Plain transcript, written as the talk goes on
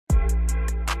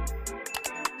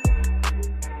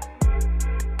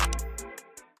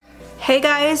Hey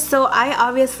guys, so I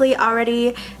obviously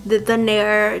already did the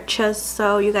Nair just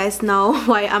so you guys know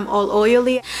why I'm all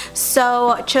oily.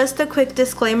 So just a quick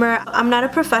disclaimer, I'm not a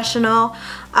professional.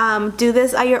 Do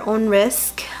this at your own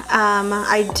risk.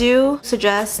 I do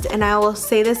suggest, and I will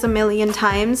say this a million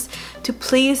times, to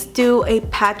please do a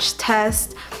patch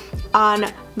test on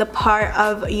the part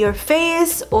of your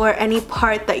face or any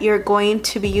part that you're going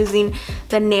to be using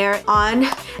the Nair on.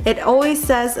 It always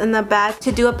says in the back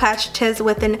to do a patch test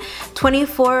within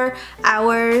 24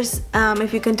 hours.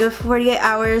 If you can do it for 48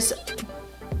 hours,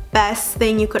 best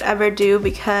thing you could ever do,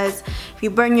 because if you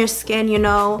burn your skin, you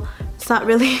know, it's not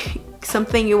really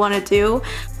something you want to do.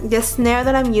 This Nair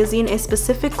that I'm using is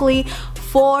specifically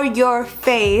for your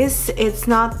face. It's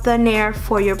not the Nair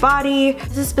for your body.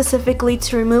 This is specifically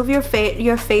to remove your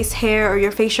face hair or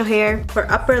your facial hair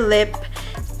for upper lip,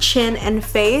 chin, and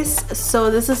face. So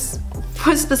this is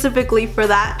specifically for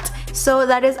that. So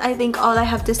that is, I think, all I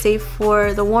have to say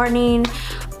for the warning.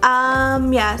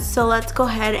 Yeah, so let's go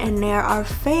ahead and Nair our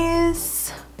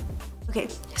face. Okay,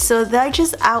 so that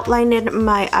just outlined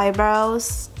my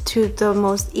eyebrows to the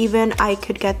most even I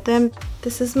could get them.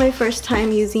 This is my first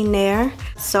time using Nair.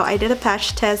 So I did a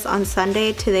patch test on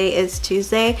Sunday. Today is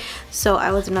Tuesday, so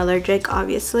I wasn't allergic,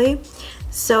 obviously.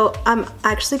 So I'm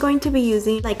actually going to be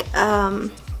using like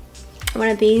one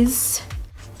of these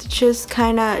to just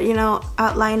kind of, you know,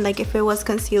 outline like if it was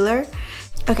concealer.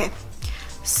 Okay,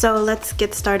 so let's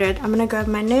get started. I'm gonna grab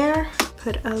my Nair,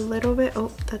 put a little bit,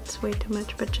 oh that's way too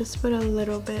much, but just put a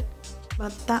little bit,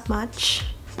 about that much.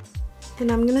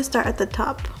 And I'm gonna start at the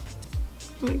top.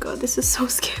 Oh my god, this is so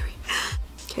scary.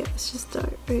 Okay, let's just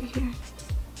start right here.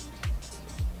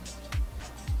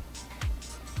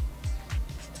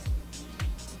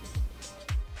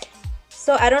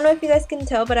 So I don't know if you guys can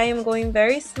tell, but I am going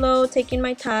very slow, taking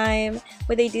my time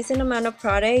with a decent amount of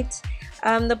product.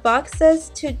 The box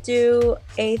says to do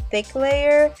a thick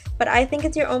layer, but I think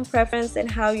it's your own preference and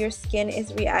how your skin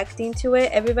is reacting to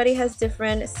it. Everybody has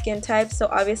different skin types, so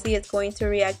obviously it's going to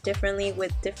react differently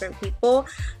with different people.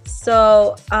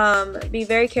 So be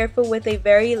very careful with a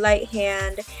very light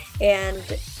hand and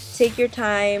take your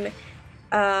time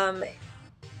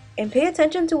and pay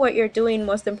attention to what you're doing,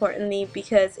 most importantly,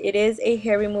 because it is a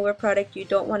hair remover product. You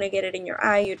don't want to get it in your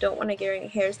eye. You don't want to get any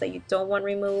hairs that you don't want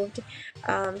removed.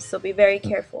 So be very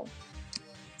careful.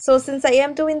 So since I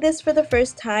am doing this for the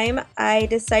first time, I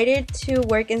decided to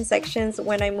work in sections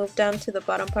when I moved down to the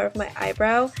bottom part of my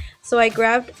eyebrow. So I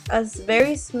grabbed a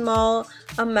very small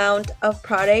amount of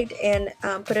product and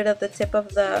put it at the tip of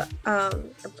the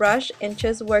brush and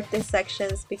just worked in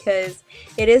sections, because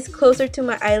it is closer to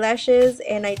my eyelashes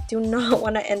and I do not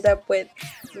want to end up with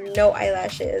no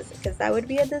eyelashes, because that would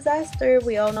be a disaster.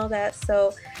 We all know that.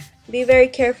 So be very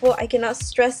careful. I cannot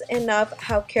stress enough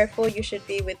how careful you should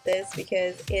be with this,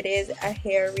 because it is a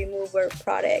hair remover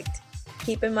product.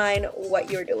 Keep in mind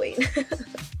what you're doing.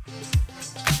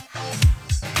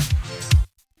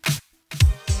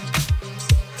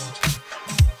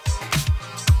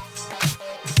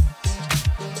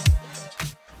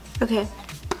 Okay,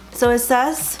 so it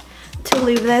says to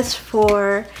leave this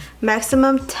for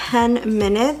maximum 10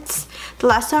 minutes. The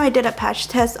last time I did a patch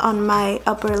test on my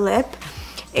upper lip,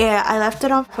 yeah, I left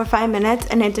it on for 5 minutes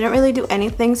and it didn't really do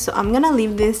anything, so I'm gonna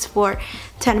leave this for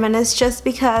 10 minutes just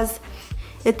because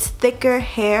it's thicker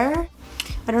hair.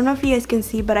 I don't know if you guys can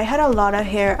see, but I had a lot of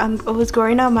hair. I was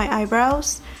growing out my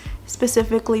eyebrows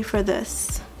specifically for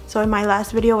this. So in my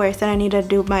last video where I said I needed to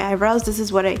do my eyebrows, this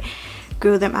is what I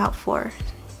grew them out for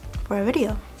a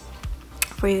video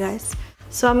for you guys.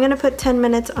 So I'm gonna put 10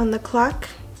 minutes on the clock.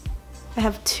 I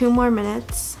have 2 more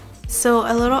minutes. So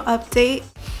a little update.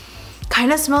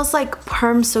 Kind of smells like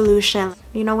perm solution.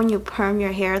 You know when you perm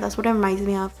your hair, that's what it reminds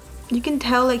me of. You can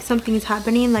tell like something's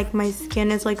happening, like my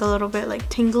skin is like a little bit like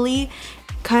tingly.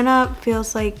 Kind of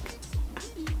feels like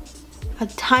a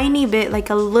tiny bit, like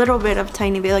a little bit of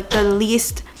tiny bit, like the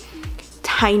least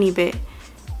tiny bit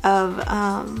of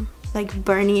like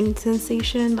burning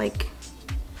sensation, like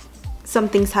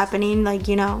something's happening, like,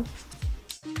 you know.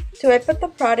 To wipe up the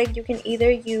product, you can either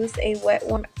use a wet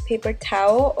warm paper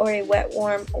towel or a wet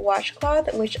warm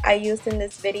washcloth, which I used in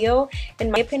this video.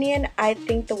 In my opinion, I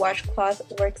think the washcloth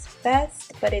works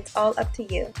best, but it's all up to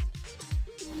you.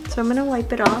 So I'm gonna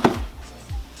wipe it off.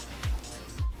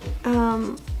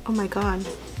 Oh my god.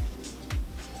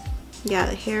 Yeah,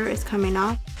 the hair is coming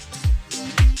off.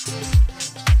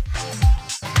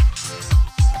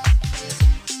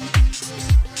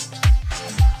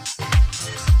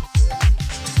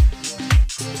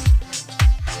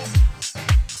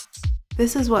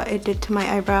 This is what it did to my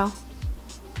eyebrow.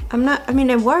 I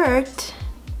mean, it worked.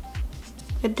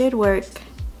 It did work.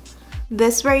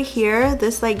 this right here,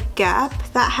 this like gap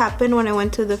that happened when I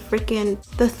went to the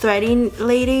threading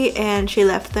lady, and she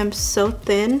left them so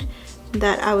thin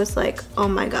that I was like, oh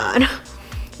my god.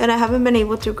 And I haven't been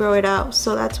able to grow it out,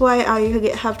 so that's why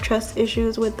I have trust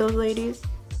issues with those ladies.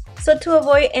 So to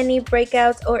avoid any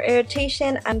breakouts or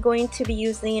irritation, I'm going to be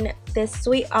using this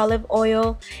sweet olive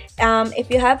oil. If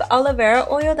you have aloe vera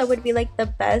oil, that would be like the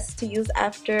best to use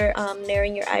after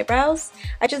narrowing your eyebrows.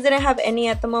 I just didn't have any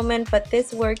at the moment, but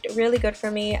this worked really good for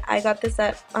me. I got this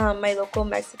at my local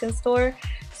Mexican store.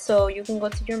 So you can go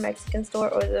to your Mexican store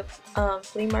or the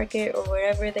flea market or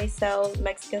wherever they sell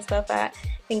Mexican stuff at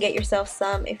and get yourself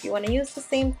some if you want to use the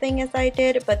same thing as I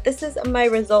did. But this is my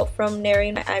result from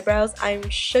narrowing my eyebrows. I'm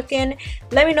shooken.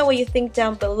 Let me know what you think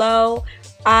down below.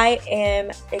 I am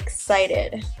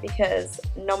excited because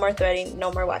no more threading,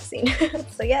 no more waxing.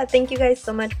 So yeah, thank you guys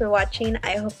so much for watching.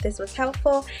 I hope this was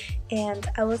helpful, and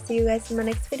I will see you guys in my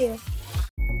next video.